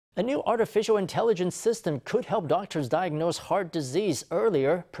A new artificial intelligence system could help doctors diagnose heart disease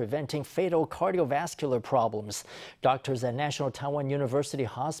earlier, preventing fatal cardiovascular problems. Doctors at National Taiwan University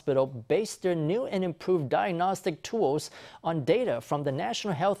Hospital based their new and improved diagnostic tools on data from the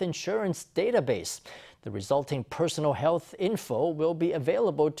National Health Insurance database. The resulting personal health info will be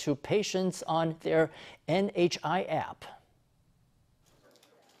available to patients on their NHI app.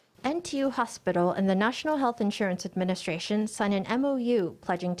 NTU Hospital and the National Health Insurance Administration signed an MOU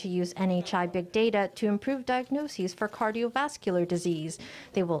pledging to use NHI big data to improve diagnoses for cardiovascular disease.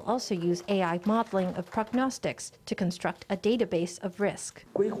 They will also use AI modeling of prognostics to construct a database of risk.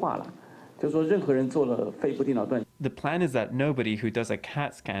 The plan is that nobody who does a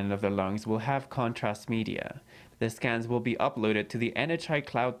CAT scan of the lungs will have contrast media. The scans will be uploaded to the NHI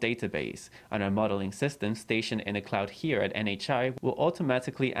cloud database, and our modeling system stationed in the cloud here at NHI will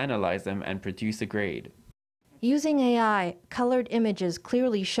automatically analyze them and produce a grade. Using AI, colored images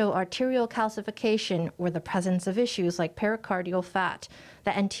clearly show arterial calcification or the presence of issues like pericardial fat. The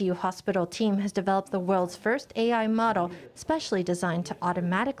NTU Hospital team has developed the world's first AI model specially designed to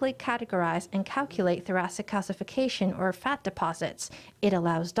automatically categorize and calculate thoracic calcification or fat deposits. It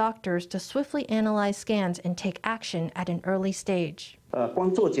allows doctors to swiftly analyze scans and take action at an early stage.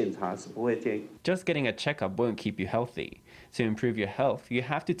 Just getting a checkup won't keep you healthy. To improve your health, you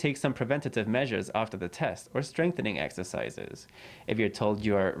have to take some preventative measures after the test or strengthening exercises. If you're told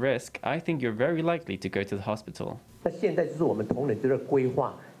you are at risk, I think you're very likely to go to the hospital.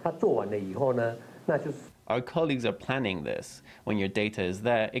 Our colleagues are planning this. When your data is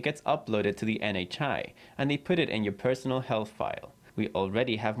there, it gets uploaded to the NHI, and they put it in your personal health file. We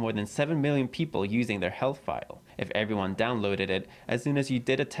already have more than 7 million people using their health file. If everyone downloaded it, as soon as you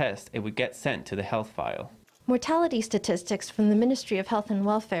did a test, it would get sent to the health file. Mortality statistics from the Ministry of Health and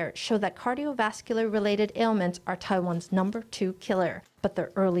Welfare show that cardiovascular-related ailments are Taiwan's #2 killer. But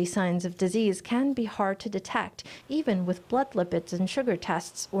the early signs of disease can be hard to detect, even with blood lipids and sugar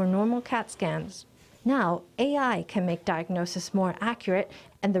tests or normal CAT scans. Now, AI can make diagnosis more accurate,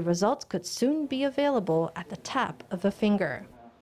 and the results could soon be available at the tap of a finger.